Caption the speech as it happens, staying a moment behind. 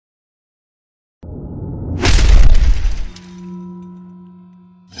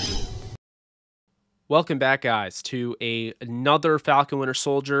Welcome back, guys, to another Falcon Winter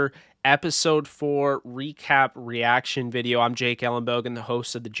Soldier episode 4 recap reaction video. I'm Jake Ellenbogen, the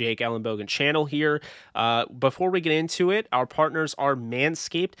host of the Jake Ellenbogen channel here. Before we get into it, our partners are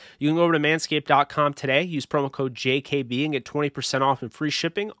Manscaped. You can go over to manscaped.com today, use promo code JKB and get 20% off and free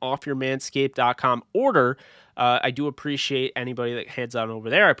shipping off your manscaped.com order. I do appreciate anybody that heads on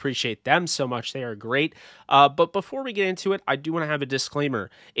over there. I appreciate them so much. They are great. But before we get into it, I do want to have a disclaimer.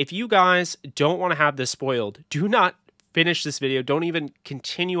 If you guys don't want to have this spoiled, do not finish this video. Don't even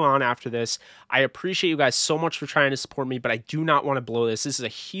continue on after this. I appreciate you guys so much for trying to support me, but I do not want to blow this. This is a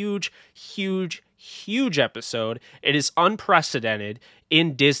huge episode. It is unprecedented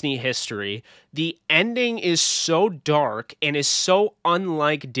in Disney history. The ending is so dark and is so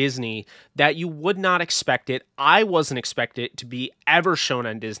unlike Disney that you would not expect it. I wasn't expecting it to be ever shown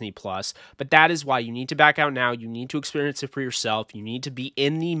on Disney Plus, but that is why you need to back out now. You need to experience it for yourself. You need to be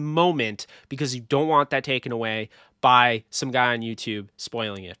in the moment because you don't want that taken away by some guy on YouTube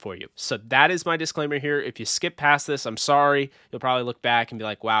spoiling it for you. So that is my disclaimer here. If you skip past this, I'm sorry. You'll probably look back and be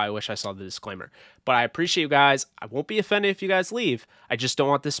like, wow, I wish I saw the disclaimer. But I appreciate you guys. I won't be offended if you guys leave. I just don't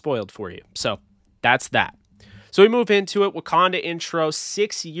want this spoiled for you. So that's that. So we move into it. Wakanda intro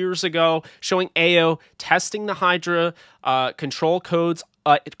 6 years ago, showing Ayo testing the Hydra control codes,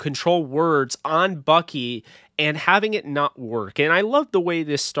 control words on Bucky and having it not work. And I love the way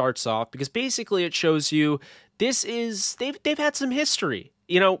this starts off because basically it shows you this is, they've had some history.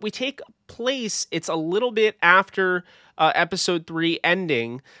 You know, we take place, it's a little bit after episode 3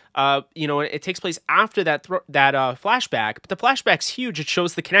 ending. You know, it takes place after that flashback, but the flashback's huge. It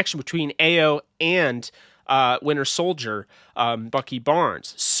shows the connection between Ayo and Winter Soldier, Bucky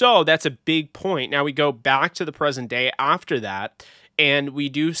Barnes. So that's a big point. Now we go back to the present day after that, and we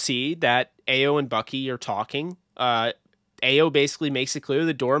do see that Ayo and Bucky are talking. Ayo basically makes it clear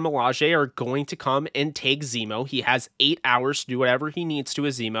the Dora Milaje are going to come and take Zemo. He has 8 hours to do whatever he needs to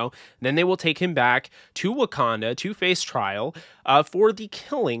with Zemo. Then they will take him back to Wakanda to face trial for the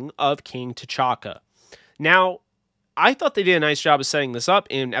killing of King T'Chaka. Now, I thought they did a nice job of setting this up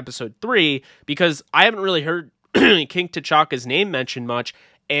in episode 3 because I haven't really heard King T'Chaka's name mentioned much,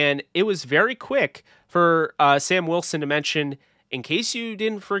 and it was very quick for Sam Wilson to mention, in case you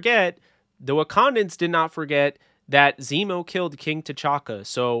didn't forget, the Wakandans did not forget that Zemo killed King T'Chaka,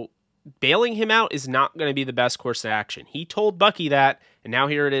 so bailing him out is not going to be the best course of action. He told Bucky that, and now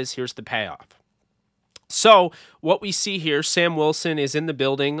here it is. Here's the payoff. So what we see here, Sam Wilson is in the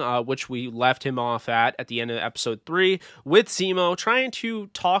building, which we left him off at the end of episode 3, with Zemo, trying to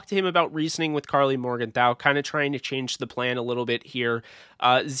talk to him about reasoning with Karli Morgenthau, kind of trying to change the plan a little bit here.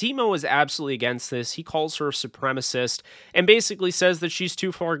 Zemo is absolutely against this. He calls her a supremacist and basically says that she's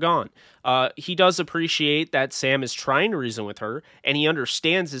too far gone. He does appreciate that Sam is trying to reason with her, and he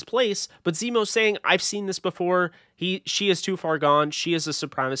understands his place, but Zemo's saying, I've seen this before. She is too far gone. She is a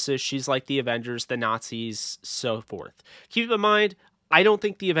supremacist. She's like the Avengers, the Nazis, so forth. Keep in mind, I don't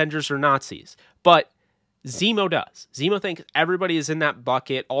think the Avengers are Nazis, but Zemo does. Zemo thinks everybody is in that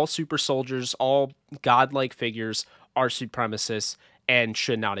bucket. All super soldiers, all godlike figures are supremacists and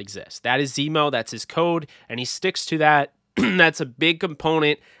should not exist. That is Zemo. That's his code, and he sticks to that. That's a big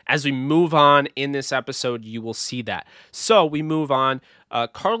component. As we move on in this episode, you will see that. So we move on.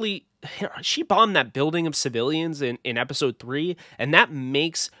 Karli, she bombed that building of civilians in episode 3, and that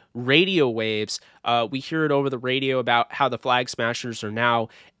makes radio waves. We hear it over the radio about how the Flag Smashers are now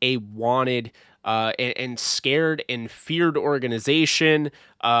a wanted and scared and feared organization.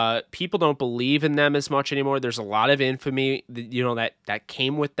 People don't believe in them as much anymore. There's a lot of infamy, you know, that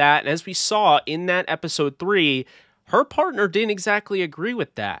came with that. And as we saw in that episode 3, her partner didn't exactly agree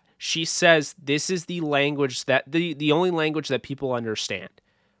with that. She says this is the language that the only language that people understand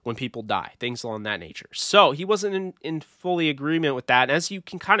when people die, things along that nature. So he wasn't in fully agreement with that. And as you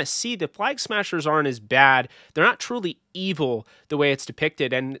can kind of see, the Flag Smashers aren't as bad. They're not truly evil the way it's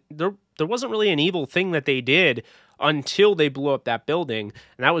depicted. And there wasn't really an evil thing that they did until they blew up that building.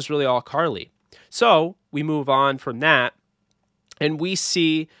 And that was really all Karli. So we move on from that, and we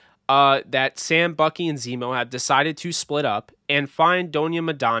see that Sam, Bucky, and Zemo have decided to split up and find Donya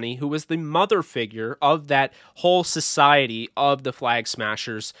Madani, who was the mother figure of that whole society of the Flag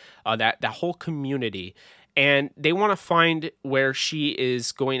Smashers, that whole community. And they want to find where she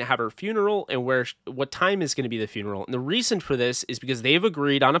is going to have her funeral and what time is going to be the funeral. And the reason for this is because they've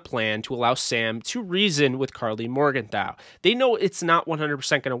agreed on a plan to allow Sam to reason with Karli Morgenthau. They know it's not 100%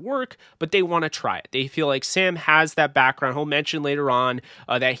 going to work, but they want to try it. They feel like Sam has that background. He'll mention later on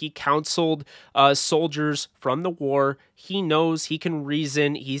that he counseled soldiers from the war. He knows he can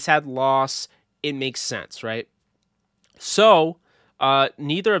reason. He's had loss. It makes sense, right? So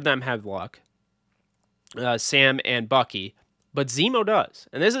neither of them have luck. Sam and Bucky, but Zemo does.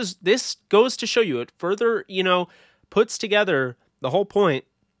 And this goes to show you, it further, puts together the whole point.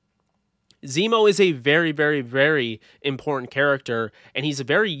 Zemo is a very, very, very important character, and he's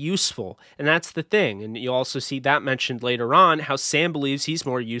very useful, and that's the thing. And you also see that mentioned later on, how Sam believes he's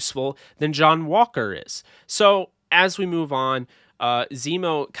more useful than John Walker is. So as we move on,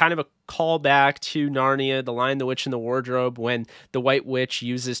 Zemo, kind of a callback to Narnia, The Lion, the Witch, and the Wardrobe, when the White Witch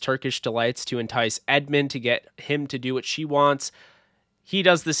uses Turkish delights to entice Edmund to get him to do what she wants. He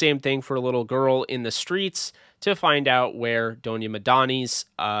does the same thing for a little girl in the streets to find out where Doña Madani's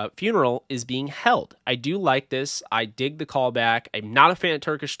funeral is being held. I do like this. I dig the callback. I'm not a fan of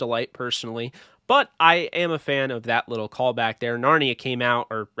Turkish Delight personally, but I am a fan of that little callback there. Narnia came out,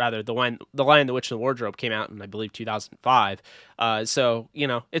 or rather, The Lion, the Witch, and the Wardrobe came out in, I believe, 2005. So,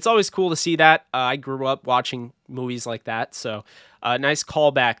 it's always cool to see that. I grew up watching movies like that, so nice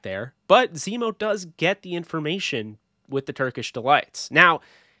callback there. But Zemo does get the information with the Turkish Delights. Now,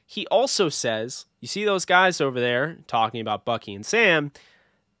 he also says, you see those guys over there talking about Bucky and Sam,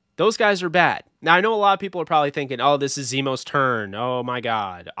 those guys are bad. Now, I know a lot of people are probably thinking, oh, this is Zemo's turn. Oh my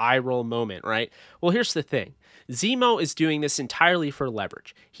God, eye roll moment, right? Well, here's the thing. Zemo is doing this entirely for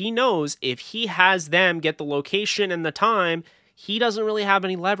leverage. He knows if he has them get the location and the time, he doesn't really have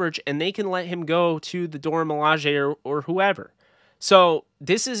any leverage, and they can let him go to the Dora Milaje or whoever. So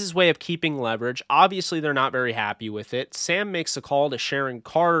this is his way of keeping leverage. Obviously, they're not very happy with it. Sam makes a call to Sharon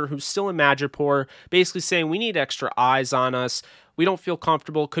Carter, who's still in Madripoor, basically saying, we need extra eyes on us. We don't feel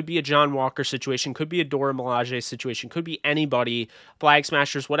comfortable. Could be a John Walker situation, could be a Dora Milaje situation, could be anybody, Flag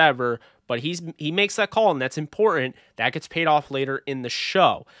Smashers, whatever. But he makes that call, and that's important. That gets paid off later in the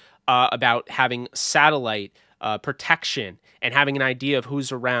show about having satellite protection and having an idea of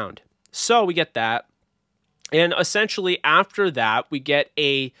who's around. So we get that. And essentially, after that, we get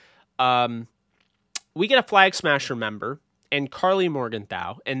a Flag Smasher member and Carly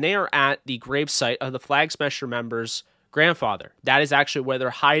Morgenthau, and they are at the gravesite of the Flag Smasher member's grandfather. That is actually where they're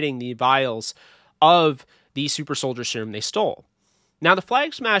hiding the vials of the super soldier serum they stole. Now, the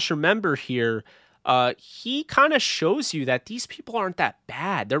Flag Smasher member here, he kind of shows you that these people aren't that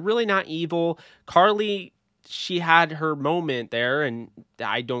bad. They're really not evil. Carly, she had her moment there, and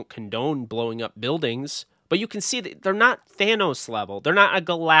I don't condone blowing up buildings. But you can see that they're not Thanos level. They're not a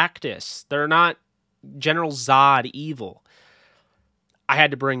Galactus. They're not General Zod evil. I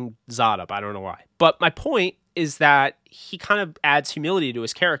had to bring Zod up. I don't know why. But my point is that he kind of adds humility to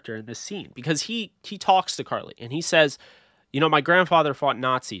his character in this scene, because he talks to Carly and he says, my grandfather fought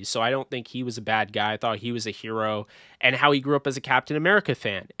Nazis, so I don't think he was a bad guy. I thought he was a hero, and how he grew up as a Captain America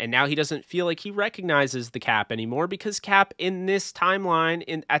fan. And now he doesn't feel like he recognizes the Cap anymore, because Cap in this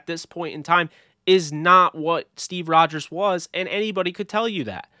timeline, at this point in time, is not what Steve Rogers was, and anybody could tell you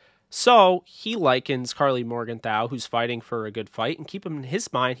that. So he likens Carly Morgenthau, who's fighting for a good fight, and keep him in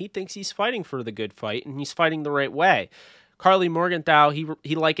his mind, he thinks he's fighting for the good fight, and he's fighting the right way. Carly Morgenthau,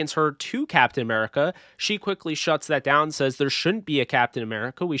 he likens her to Captain America. She quickly shuts that down and says there shouldn't be a Captain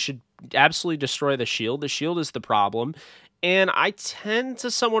America. We should absolutely destroy the Shield. The Shield is the problem. And I tend to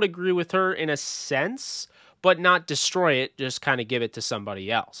somewhat agree with her in a sense, but not destroy it, just kind of give it to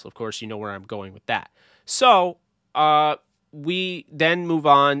somebody else. Of course, you know where I'm going with that. So we then move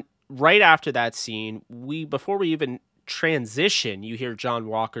on. Right after that scene, before we even transition, you hear John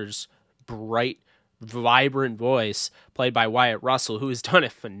Walker's bright, vibrant voice, played by Wyatt Russell, who has done a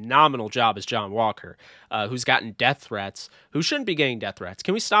phenomenal job as John Walker, who's gotten death threats, who shouldn't be getting death threats.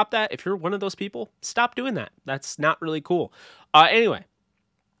 Can we stop that? If you're one of those people, stop doing that. That's not really cool. Anyway,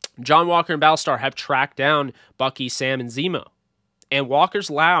 John Walker and Battlestar have tracked down Bucky, Sam, and Zemo. And Walker's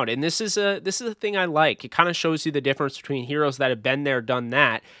loud, and this is a thing I like. It kind of shows you the difference between heroes that have been there, done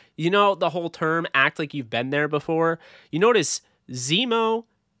that. The whole term, act like you've been there before. You notice Zemo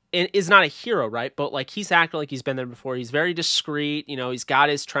is not a hero, right? But like, he's acting like he's been there before. He's very discreet. He's got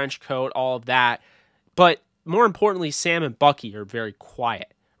his trench coat, all of that. But more importantly, Sam and Bucky are very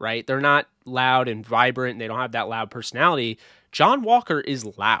quiet, right? They're not loud and vibrant, and they don't have that loud personality. John Walker is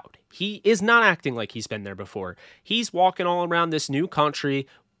loud. He is not acting like he's been there before. He's walking all around this new country,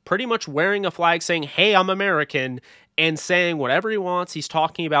 pretty much wearing a flag saying, hey, I'm American, and saying whatever he wants. He's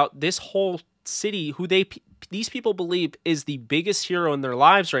talking about this whole city, who these people believe is the biggest hero in their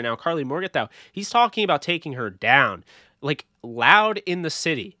lives right now, Carly Morgenthau. He's talking about taking her down, like, loud in the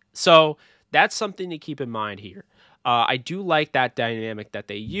city. So that's something to keep in mind here. I do like that dynamic that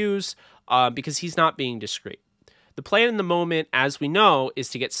they use, because he's not being discreet. The plan in the moment, as we know, is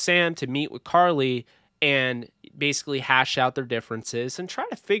to get Sam to meet with Carly and basically hash out their differences and try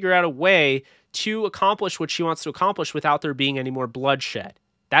to figure out a way to accomplish what she wants to accomplish without there being any more bloodshed.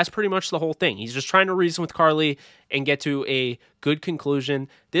 That's pretty much the whole thing. He's just trying to reason with Carly and get to a good conclusion.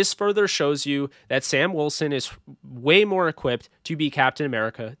 This further shows you that Sam Wilson is way more equipped to be Captain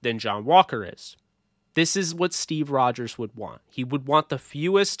America than John Walker is. This is what Steve Rogers would want. He would want the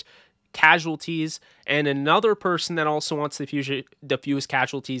fewest casualties, and another person that also wants the fewest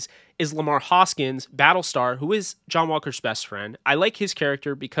casualties is Lamar Hoskins, Battlestar, who is John Walker's best friend. I like his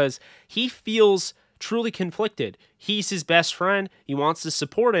character because he feels truly conflicted. He's his best friend. He wants to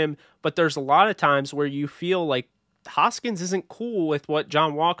support him, but there's a lot of times where you feel like Hoskins isn't cool with what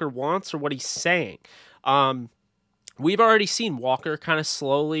John Walker wants or what he's saying. We've already seen Walker kind of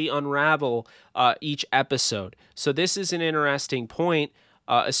slowly unravel each episode. So this is an interesting point,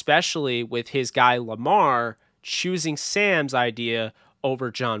 especially with his guy Lamar choosing Sam's idea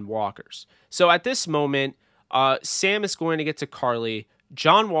over John Walker's. So at this moment, Sam is going to get to Carly.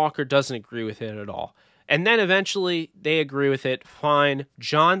 John Walker doesn't agree with it at all. And then eventually they agree with it. Fine.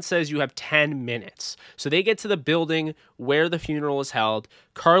 John says you have 10 minutes. So they get to the building where the funeral is held.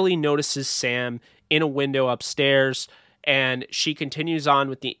 Carly notices Sam in a window upstairs, and she continues on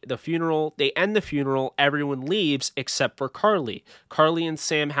with the funeral. They end the funeral. Everyone leaves except for Carly. Carly and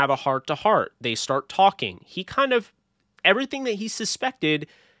Sam have a heart-to-heart. They start talking. Everything that he suspected,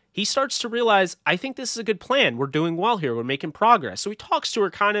 he starts to realize, I think this is a good plan. We're doing well here. We're making progress. So he talks to her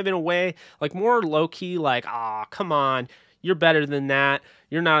kind of in a way, like more low-key, like, come on, you're better than that.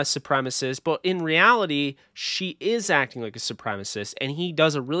 You're not a supremacist. But in reality, she is acting like a supremacist, and he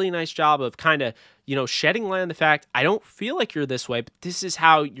does a really nice job of kind of, shedding light on the fact, I don't feel like you're this way, but this is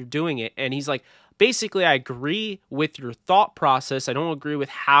how you're doing it. And he's like, basically, I agree with your thought process. I don't agree with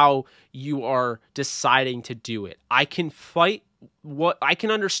how you are deciding to do it. I can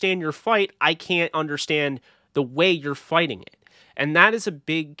understand your fight. I can't understand the way you're fighting it. And that is a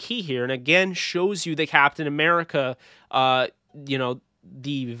big key here. And again, shows you the Captain America, the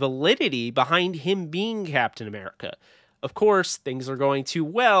validity behind him being Captain America. Of course, things are going too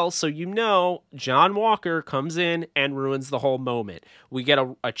well, so John Walker comes in and ruins the whole moment. We get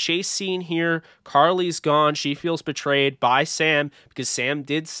a chase scene here. Carly's gone. She feels betrayed by Sam because Sam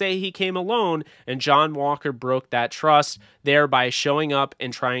did say he came alone, and John Walker broke that trust there by showing up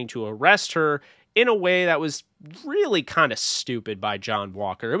and trying to arrest her in a way that was really kind of stupid by John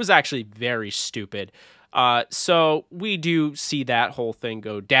Walker. It was actually very stupid. So we do see that whole thing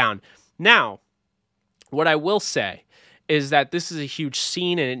go down. Now, what I will say is that this is a huge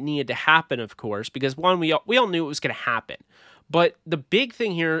scene and it needed to happen, of course, because one, we all knew it was going to happen. But the big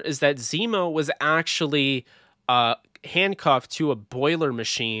thing here is that Zemo was actually handcuffed to a boiler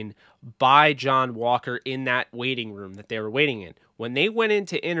machine by John Walker in that waiting room that they were waiting in. When they went in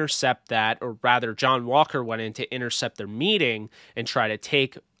to intercept that, or rather John Walker went in to intercept their meeting and try to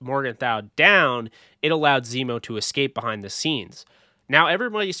take Morgenthau down, it allowed Zemo to escape behind the scenes. Now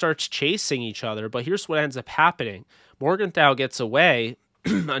everybody starts chasing each other, but here's what ends up happening. Morgenthau gets away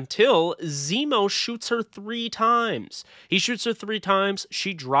until Zemo shoots her 3 times. He shoots her 3 times.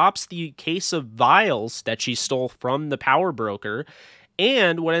 She drops the case of vials that she stole from the power broker.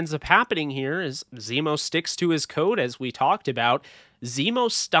 And what ends up happening here is Zemo sticks to his code, as we talked about. Zemo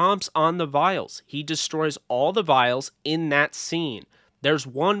stomps on the vials. He destroys all the vials in that scene. There's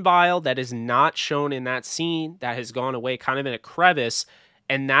one vial that is not shown in that scene that has gone away kind of in a crevice,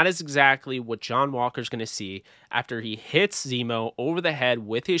 and that is exactly what John Walker's going to see after he hits Zemo over the head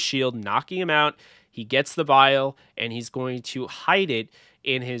with his shield, knocking him out. He gets the vial, and he's going to hide it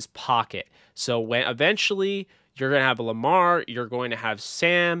in his pocket. So when eventually you're going to have Lamar, you're going to have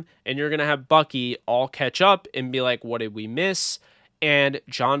Sam, and you're going to have Bucky all catch up and be like, what did we miss? And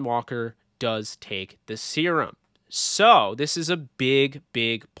John Walker does take the serum. So this is a big,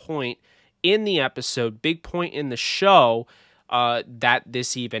 big point in the episode, big point in the show that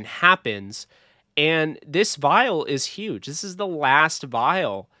this even happens. And this vial is huge. This is the last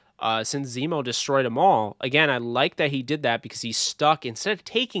vial since Zemo destroyed them all. Again, I like that he did that because he stuck, instead of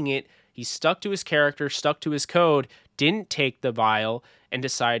taking it, he stuck to his character, stuck to his code, didn't take the vial, and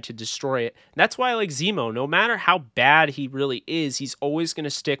decided to destroy it. And that's why I like Zemo. No matter how bad he really is, he's always going to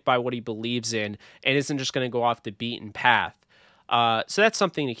stick by what he believes in and isn't just going to go off the beaten path. So that's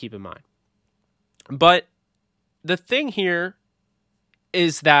something to keep in mind. But the thing here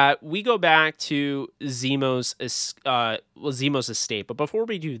is that we go back to Zemo's estate. But before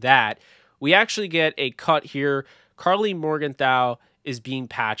we do that, we actually get a cut here. Carly Morgenthau is being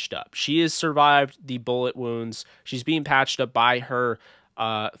patched up. She has survived the bullet wounds. She's being patched up by her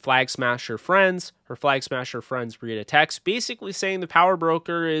Flag Smasher friends. Her Flag Smasher friends read a text basically saying the power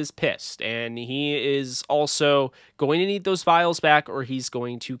broker is pissed and he is also going to need those vials back or he's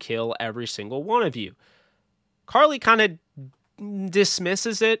going to kill every single one of you. Carly kind of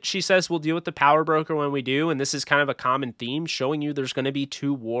dismisses it. She says, we'll deal with the power broker when we do. And this is kind of a common theme, showing you there's going to be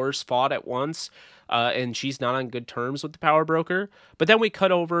two wars fought at once. And she's not on good terms with the power broker. But then we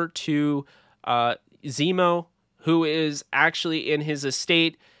cut over to Zemo, who is actually in his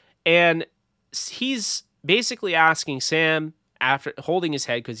estate. And he's basically asking Sam, after holding his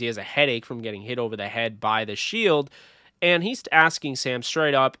head because he has a headache from getting hit over the head by the shield. And he's asking Sam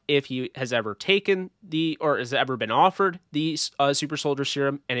straight up if he has ever taken or has ever been offered the super soldier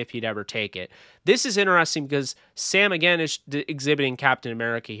serum, and if he'd ever take it. This is interesting because Sam, again, is exhibiting Captain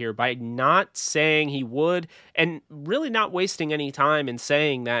America here by not saying he would, and really not wasting any time in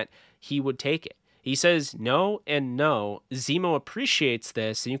saying that he would take it. He says no and no. Zemo appreciates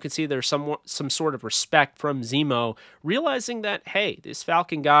this, and you can see there's some sort of respect from Zemo, realizing that, hey, this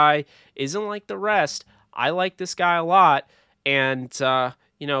Falcon guy isn't like the rest. I like this guy a lot, and,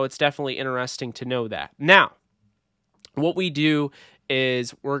 it's definitely interesting to know that. Now, what we do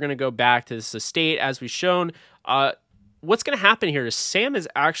is we're going to go back to this estate, as we've shown. What's going to happen here is Sam is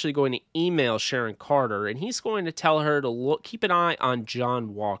actually going to email Sharon Carter, and he's going to tell her to keep an eye on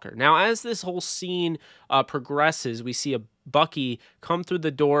John Walker. Now, as this whole scene progresses, we see a Bucky come through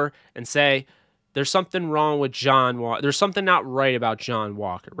the door and say, there's something wrong with John Walker. There's something not right about John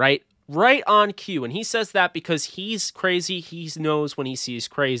Walker, right? Right on cue. And he says that because he's crazy. He knows when he sees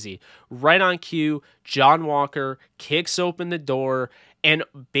crazy. Right on cue, John Walker kicks open the door and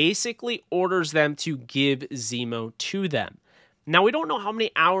basically orders them to give Zemo to them. Now, we don't know how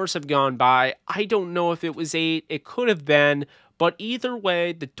many hours have gone by. I don't know if it was 8. It could have been. But either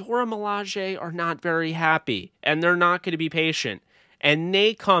way, the Dora Milaje are not very happy. And they're not going to be patient. And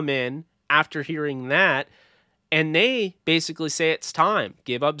they come in after hearing that. And they basically say it's time.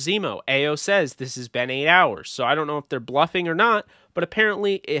 Give up Zemo. AO says this has been 8 hours. So I don't know if they're bluffing or not. But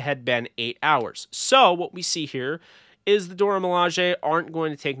apparently it had been 8 hours. So what we see here is the Dora Milaje aren't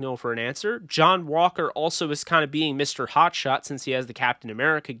going to take no for an answer. John Walker also is kind of being Mr. Hotshot since he has the Captain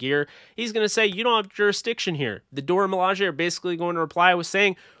America gear. He's going to say, you don't have jurisdiction here. The Dora Milaje are basically going to reply with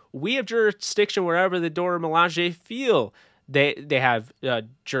saying, we have jurisdiction wherever the Dora Milaje feel they have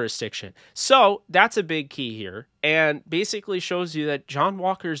jurisdiction. So that's a big key here, and basically shows you that John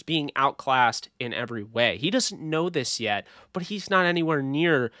Walker is being outclassed in every way. He doesn't know this yet, but he's not anywhere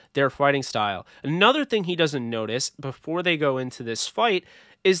near their fighting style. Another thing he doesn't notice before they go into this fight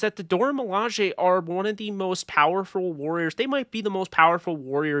is that the Dora Milaje are one of the most powerful warriors. They might be the most powerful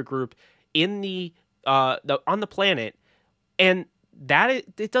warrior group in on the planet, and that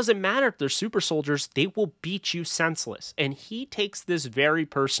it doesn't matter if they're super soldiers, they will beat you senseless. And he takes this very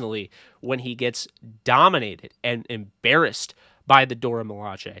personally when he gets dominated and embarrassed by the Dora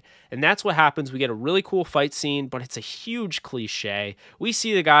Milaje. And that's what happens. We get a really cool fight scene, but it's a huge cliche. We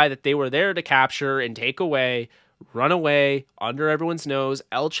see the guy that they were there to capture and take away, run away under everyone's nose,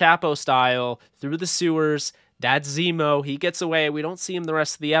 El Chapo style, through the sewers. That's Zemo. He gets away. We don't see him the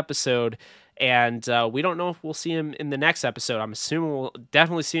rest of the episode. And we don't know if we'll see him in the next episode. I'm assuming we'll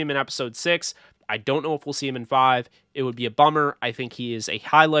definitely see him in episode 6. I don't know if we'll see him in 5. It would be a bummer. I think he is a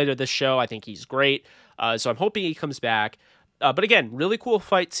highlight of the show. I think he's great. So I'm hoping he comes back. But again, really cool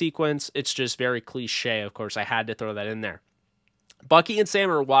fight sequence. It's just very cliche, of course. I had to throw that in there. Bucky and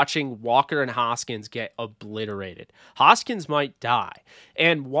Sam are watching Walker and Hoskins get obliterated. Hoskins might die.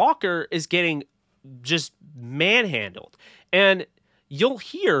 And Walker is getting just manhandled. And you'll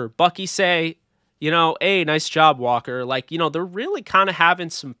hear Bucky say, hey, nice job, Walker. They're really kind of having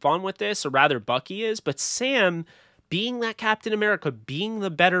some fun with this, or rather Bucky is. But Sam, being that Captain America, being the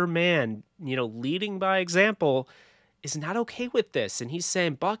better man, leading by example, is not okay with this. And he's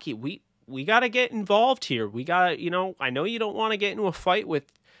saying, Bucky, we got to get involved here. We got to, I know you don't want to get into a fight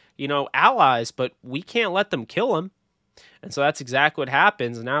with, allies, but we can't let them kill him. And so that's exactly what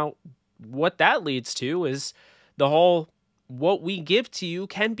happens. Now, what that leads to is the whole, what we give to you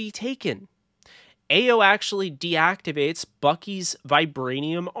can be taken. AO actually deactivates Bucky's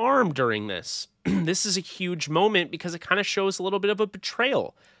vibranium arm during this. This is a huge moment because it kind of shows a little bit of a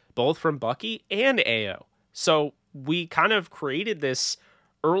betrayal, both from Bucky and AO. So we kind of created this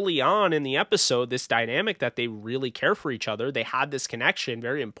early on in the episode, this dynamic that they really care for each other. They had this connection,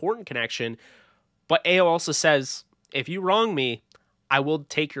 very important connection. But AO also says, if you wrong me, I will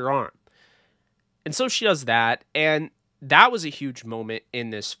take your arm. And so she does that, and that was a huge moment in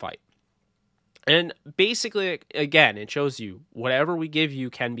this fight. And basically, again, it shows you whatever we give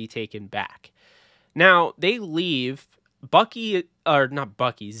you can be taken back. Now, they leave. Zemo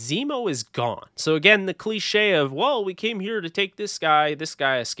is gone. So again, the cliche of, well, we came here to take this guy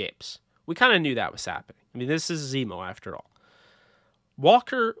escapes. We kind of knew that was happening. I mean, this is Zemo after all.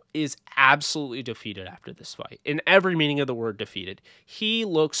 Walker is absolutely defeated after this fight. In every meaning of the word, defeated. He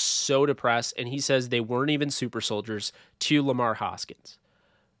looks so depressed, and he says they weren't even super soldiers to Lamar Hoskins.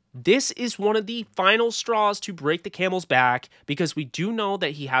 This is one of the final straws to break the camel's back, because we do know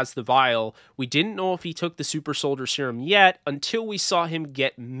that he has the vial. We didn't know if he took the super soldier serum yet until we saw him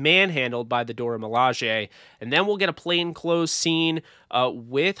get manhandled by the Dora Milaje. And then we'll get a plainclothes scene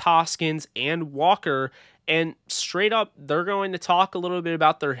with Hoskins and Walker. And straight up, they're going to talk a little bit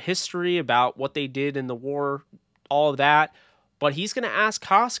about their history, about what they did in the war, all of that. But he's going to ask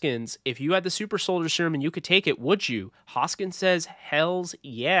Hoskins, if you had the super soldier serum and you could take it, would you? Hoskins says, hells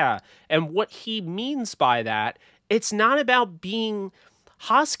yeah. And what he means by that, it's not about being...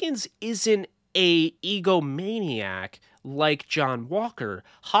 Hoskins isn't a egomaniac like John Walker.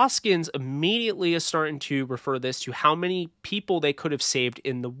 Hoskins immediately is starting to refer this to how many people they could have saved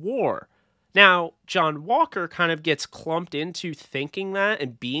in the war. Now, John Walker kind of gets clumped into thinking that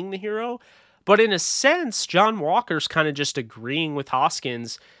and being the hero. But in a sense, John Walker's kind of just agreeing with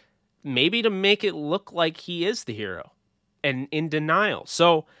Hoskins, maybe to make it look like he is the hero, and in denial.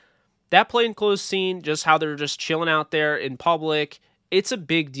 So that plainclothes scene, just how they're just chilling out there in public, it's a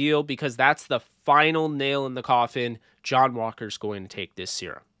big deal because that's the final nail in the coffin. John Walker's going to take this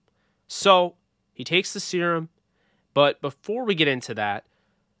serum. So he takes the serum, but before we get into that,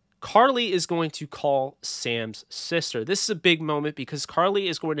 Carly is going to call Sam's sister. This is a big moment because Carly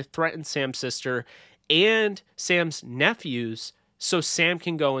is going to threaten Sam's sister and Sam's nephews so Sam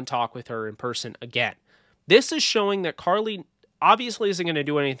can go and talk with her in person again. This is showing that Carly obviously isn't going to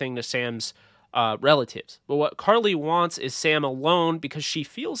do anything to Sam's relatives. But what Carly wants is Sam alone because she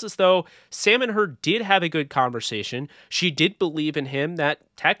feels as though Sam and her did have a good conversation. She did believe in him, that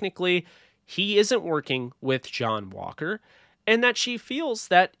technically he isn't working with John Walker, and that she feels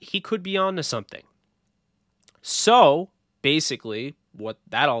that he could be onto something. So, basically, what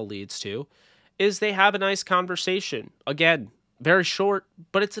that all leads to is they have a nice conversation. Again, very short,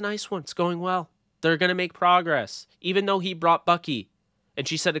 but it's a nice one. It's going well. They're going to make progress, even though he brought Bucky, and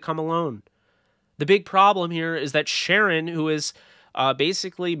she said to come alone. The big problem here is that Sharon, who is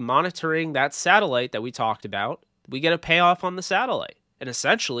basically monitoring that satellite that we talked about, we get a payoff on the satellite. And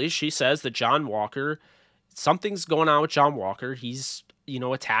essentially, she says that John Walker... something's going on with John Walker. He's,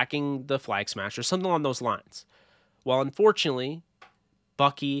 attacking the Flag Smasher, something along those lines. Well, unfortunately,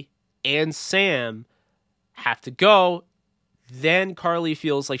 Bucky and Sam have to go. Then Carly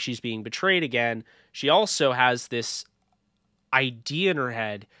feels like she's being betrayed again. She also has this idea in her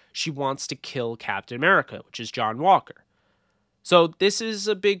head. She wants to kill Captain America, which is John Walker. So this is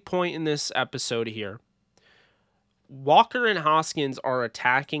a big point in this episode here. Walker and Hoskins are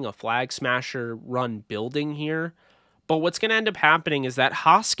attacking a Flag Smasher run building here. But what's going to end up happening is that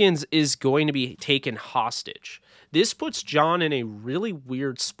Hoskins is going to be taken hostage. This puts John in a really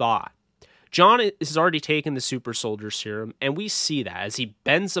weird spot. John has already taken the super soldier serum, and we see that as he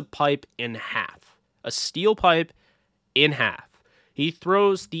bends a pipe in half. A steel pipe in half. He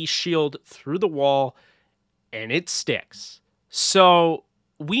throws the shield through the wall, and it sticks. So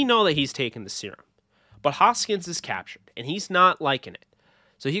we know that he's taken the serum. But Hoskins is captured, and he's not liking it.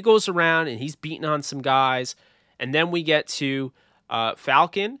 So he goes around, and he's beating on some guys. And then we get to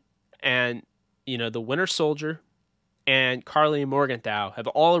Falcon and, the Winter Soldier and Carly and Morgenthau have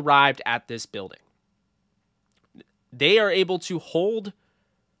all arrived at this building. They are able to hold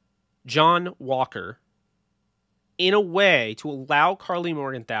John Walker in a way to allow Carly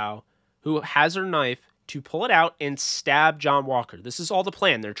Morgenthau, who has her knife, to pull it out and stab John Walker. This is all the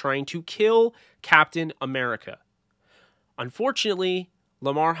plan. They're trying to kill Captain America. Unfortunately,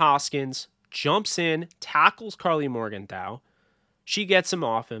 Lamar Hoskins jumps in, tackles Carly Morgenthau. She gets him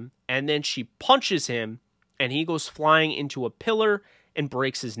off him, and then she punches him, and he goes flying into a pillar and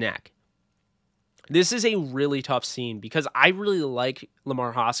breaks his neck. This is a really tough scene because I really like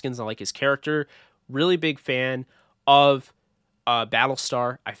Lamar Hoskins. I like his character. Really big fan of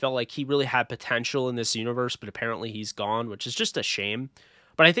Battlestar. I felt like he really had potential in this universe, but apparently he's gone, which is just a shame.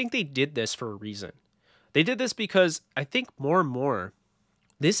 But I think they did this for a reason. They did this because I think more and more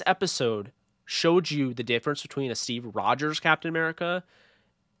this episode showed you the difference between a Steve Rogers Captain America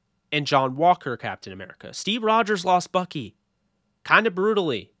and John Walker Captain America. Steve Rogers lost Bucky kind of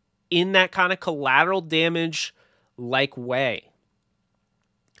brutally in that kind of collateral damage like way.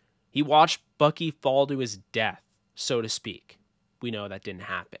 He watched Bucky fall to his death, so to speak. We know that didn't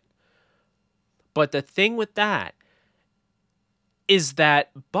happen. But the thing with that is that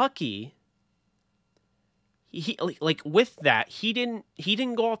Bucky, he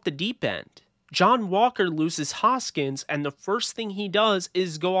didn't go off the deep end. John Walker loses Hoskins, and the first thing he does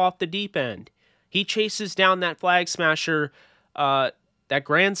is go off the deep end. He chases down that Flag Smasher that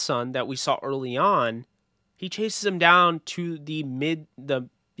grandson that we saw early on, he chases him down to the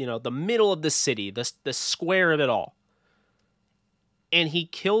middle of the city, the square of it all. And he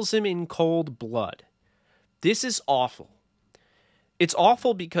kills him in cold blood. This is awful. It's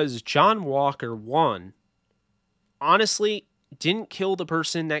awful because John Walker, one, honestly, didn't kill the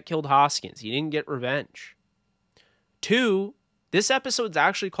person that killed Hoskins. He didn't get revenge. Two, this episode's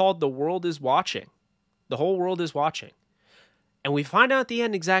actually called The World is Watching. The whole world is watching. And we find out at the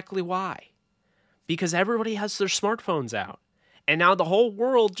end exactly why. Because everybody has their smartphones out. And now the whole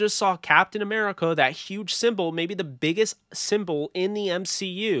world just saw Captain America, that huge symbol, maybe the biggest symbol in the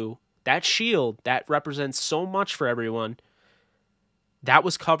MCU, that shield that represents so much for everyone, that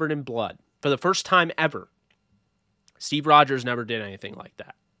was covered in blood for the first time ever. Steve Rogers never did anything like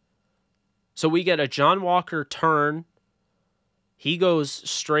that. So we get a John Walker turn. He goes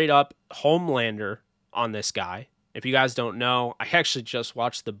straight up Homelander on this guy. If you guys don't know, I actually just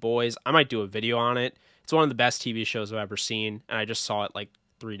watched The Boys. I might do a video on it. It's one of the best TV shows I've ever seen, and I just saw it like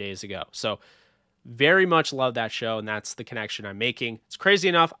 3 days ago. So very much love that show, and that's the connection I'm making. It's crazy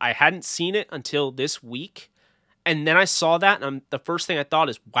enough, I hadn't seen it until this week, and then I saw that, and the first thing I thought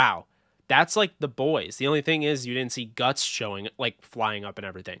is, wow, that's like The Boys. The only thing is you didn't see guts showing, like flying up and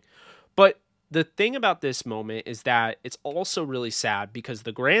everything. But the thing about this moment is that it's also really sad because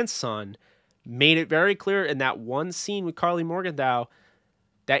the grandson made it very clear in that one scene with Carly Morgenthau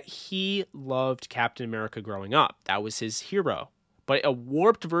that he loved Captain America growing up. That was his hero. But a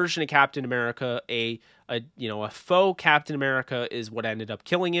warped version of Captain America, a faux Captain America is what ended up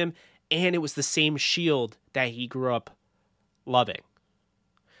killing him, and it was the same shield that he grew up loving.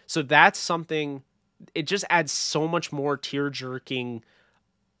 So that's something, it just adds so much more tear-jerking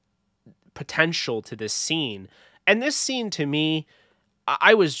potential to this scene. And this scene, to me,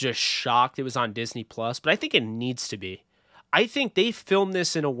 I was just shocked it was on Disney Plus, but I think it needs to be. I think they filmed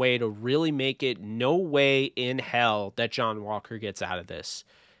this in a way to really make it no way in hell that John Walker gets out of this.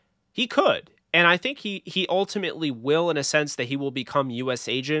 He could. And I think he ultimately will, in a sense that he will become U.S.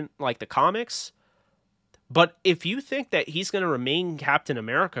 agent like the comics. But if you think that he's going to remain Captain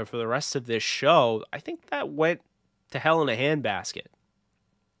America for the rest of this show, I think that went to hell in a handbasket.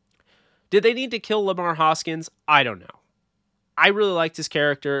 Did they need to kill Lamar Hoskins? I don't know. I really liked his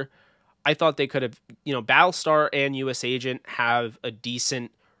character. I thought they could have, Battlestar and U.S. Agent have a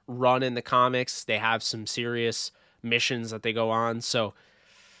decent run in the comics. They have some serious missions that they go on. So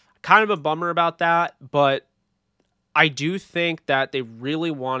kind of a bummer about that. But I do think that they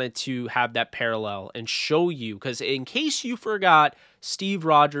really wanted to have that parallel and show you, because in case you forgot, Steve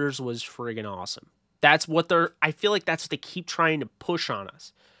Rogers was friggin' awesome. That's what I feel like that's what they keep trying to push on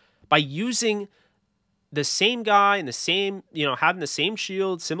us. By using the same guy and the same, having the same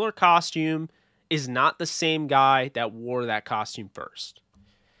shield, similar costume, is not the same guy that wore that costume first.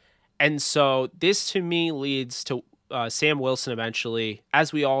 And so this to me leads to Sam Wilson eventually,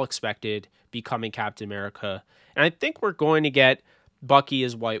 as we all expected, becoming Captain America. And I think we're going to get Bucky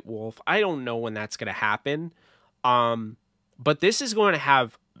as White Wolf. I don't know when that's going to happen. But this is going to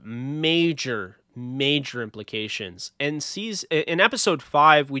have major implications. And in episode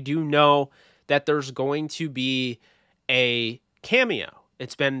 5, we do know that there's going to be a cameo.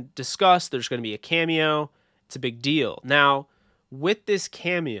 It's been discussed. There's going to be a cameo. It's a big deal. Now, with this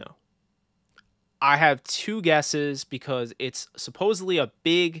cameo, I have 2 guesses because it's supposedly a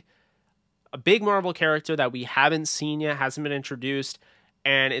big Marvel character that we haven't seen yet, hasn't been introduced,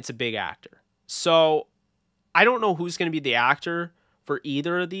 and it's a big actor. So I don't know who's going to be the actor for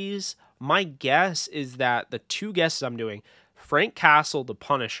either of these. My guess is that the 2 guesses I'm doing, Frank Castle, the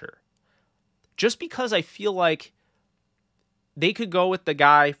Punisher, just because I feel like they could go with the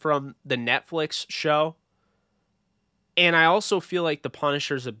guy from the Netflix show. And I also feel like the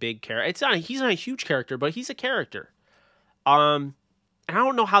Punisher's a big character. He's not a huge character, but he's a character. And I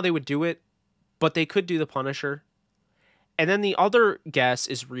don't know how they would do it, but they could do the Punisher. And then the other guess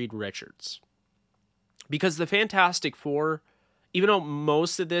is Reed Richards. Because the Fantastic Four, even though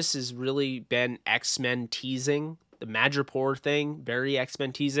most of this has really been X-Men teasing, the Madripoor thing, very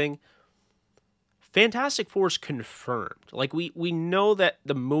X-Men teasing, Fantastic Four's confirmed. Like, we know that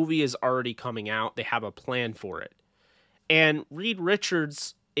the movie is already coming out. They have a plan for it. And Reed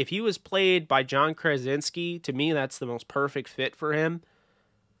Richards, if he was played by John Krasinski, to me, that's the most perfect fit for him.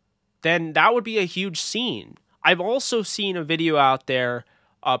 Then that would be a huge scene. I've also seen a video out there,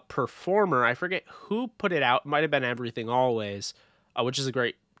 a performer, I forget who put it out. It might have been Everything Always, which is a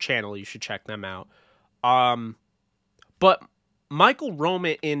great channel. You should check them out. But Michael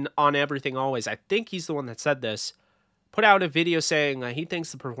Roman on Everything Always, I think he's the one that said this, put out a video saying he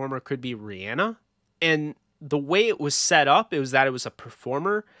thinks the performer could be Rihanna. And the way it was set up, it was that it was a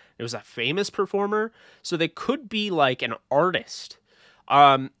performer. It was a famous performer. So they could be like an artist.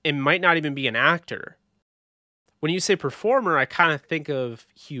 It might not even be an actor. When you say performer, I kind of think of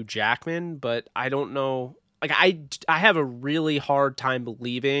Hugh Jackman, but I don't know. Like I have a really hard time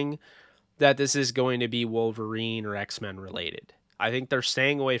believing that this is going to be Wolverine or X-Men related. I think they're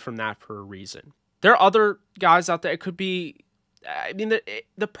staying away from that for a reason. There are other guys out there. It could be. I mean,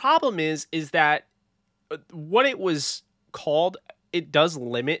 the problem is that what it was called, it does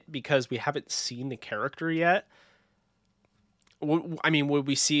limit because we haven't seen the character yet. I mean, would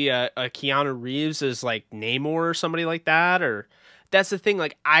we see a Keanu Reeves as like Namor or somebody like that? Or that's the thing.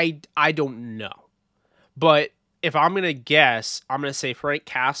 Like, I don't know. But if I'm going to guess, I'm going to say Frank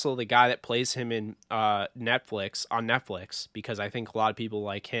Castle, the guy that plays him in Netflix, because I think a lot of people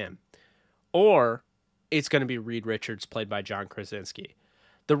like him. Or it's going to be Reed Richards, played by John Krasinski.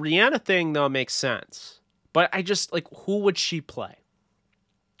 The Rihanna thing, though, makes sense. But I just, like, who would she play?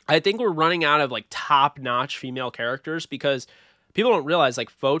 I think we're running out of, like, top-notch female characters because people don't realize, like,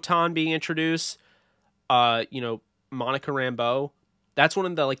 Photon being introduced, Monica Rambeau, that's one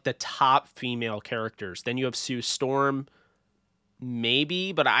of the, like, the top female characters. Then you have Sue Storm,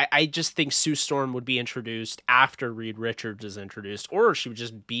 maybe, but I just think Sue Storm would be introduced after Reed Richards is introduced, or she would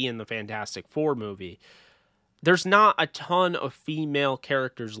just be in the Fantastic Four movie. There's not a ton of female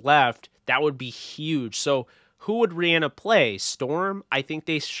characters left. That would be huge. So who would Rihanna play? Storm? I think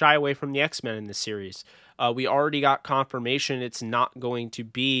they shy away from the X-Men in this series. We already got confirmation it's not going to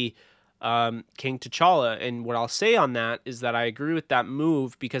be King T'Challa. And what I'll say on that is that I agree with that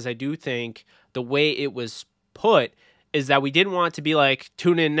move because I do think the way it was put is that we didn't want it to be like,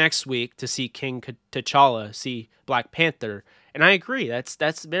 tune in next week to see King T'Challa, see Black Panther. And I agree. It's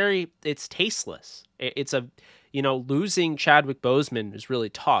tasteless. It's losing Chadwick Boseman is really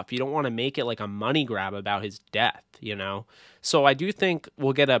tough. You don't want to make it like a money grab about his death, So I do think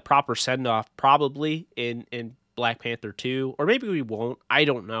we'll get a proper send-off probably in Black Panther 2, or maybe we won't. I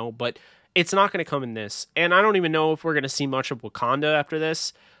don't know, but it's not going to come in this. And I don't even know if we're going to see much of Wakanda after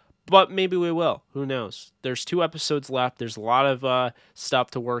this, but maybe we will. Who knows? There's 2 episodes left. There's a lot of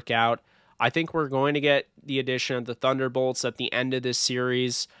stuff to work out. I think we're going to get the addition of the Thunderbolts at the end of this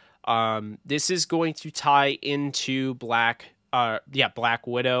series. This is going to tie into Black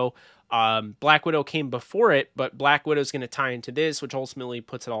Widow. Black Widow came before it, but Black Widow is going to tie into this, which ultimately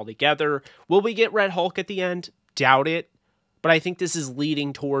puts it all together. Will we get Red Hulk at the end? Doubt it. But I think this is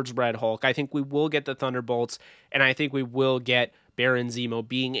leading towards Red Hulk. I think we will get the Thunderbolts, and I think we will get Baron Zemo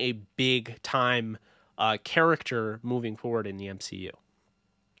being a big-time character moving forward in the MCU.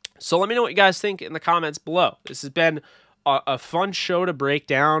 So let me know what you guys think in the comments below. This has been a fun show to break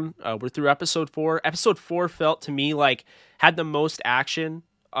down. We're through episode 4. Episode 4 felt to me like had the most action.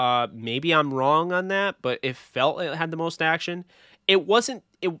 Maybe I'm wrong on that, but it felt it had the most action. They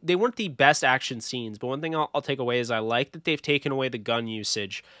weren't the best action scenes, but one thing I'll take away is I like that they've taken away the gun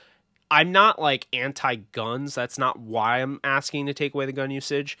usage. I'm not like anti-guns. That's not why I'm asking to take away the gun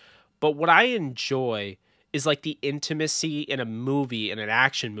usage. But what I enjoy is like the intimacy in an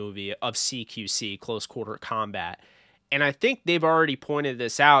action movie of CQC, close quarter combat. And I think they've already pointed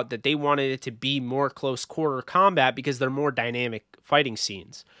this out, that they wanted it to be more close quarter combat because they're more dynamic fighting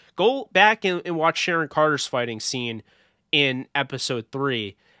scenes. Go back and watch Sharon Carter's fighting scene in episode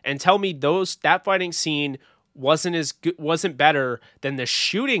 3 and tell me that fighting scene wasn't better than the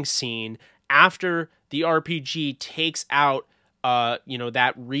shooting scene after the RPG takes out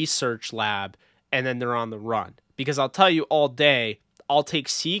that research lab and then they're on the run. Because I'll tell you all day, I'll take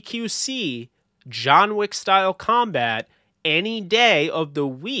CQC John Wick style combat any day of the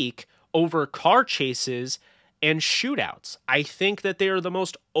week over car chases and shootouts. I think that they are the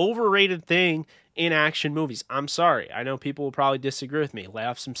most overrated thing in action movies. I'm sorry. I know people will probably disagree with me. Lay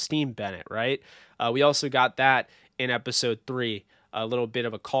off some steam, Bennett, right? We also got that in episode 3. A little bit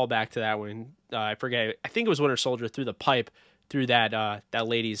of a callback to that when, I forget, I think it was Winter Soldier threw the pipe through that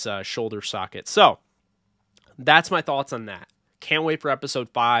lady's shoulder socket. So that's my thoughts on that. Can't wait for episode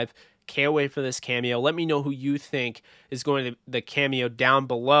 5. Can't wait for this cameo. Let me know who you think is going to the cameo down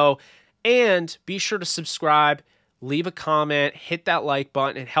below. And be sure to subscribe, leave a comment, hit that like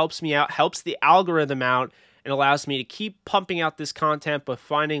button. It helps me out, helps the algorithm out, and allows me to keep pumping out this content, but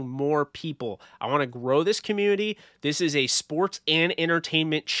finding more people. I want to grow this community. This is a sports and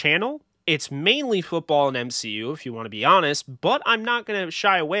entertainment channel. It's mainly football and MCU, if you want to be honest, but I'm not going to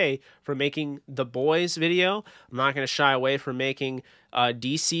shy away from making the boys video. I'm not going to shy away from making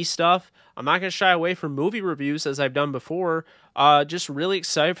DC stuff. I'm not going to shy away from movie reviews as I've done before. Just really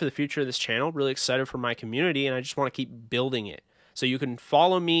excited for the future of this channel, really excited for my community, and I just want to keep building it. So you can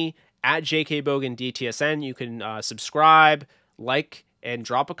follow me at JKBoganDTSN. You can subscribe, like, and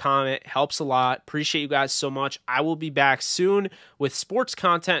drop a comment. Helps a lot. Appreciate you guys so much. I will be back soon with sports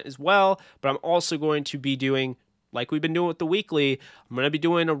content as well, but I'm also going to be doing, like we've been doing with the weekly, I'm going to be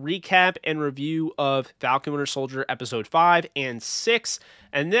doing a recap and review of Falcon Winter Soldier episode 5 and 6,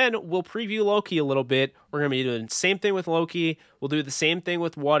 and then we'll preview Loki a little bit. We're going to be doing the same thing with Loki. We'll do the same thing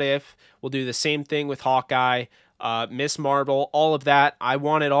with What If. We'll do the same thing with Hawkeye, Miss Marvel, all of that. I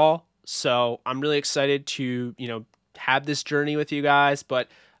want it all. So I'm really excited to, have this journey with you guys. But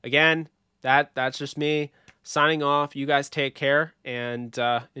again, that's just me signing off. You guys take care and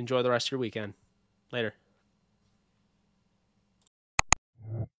enjoy the rest of your weekend. Later.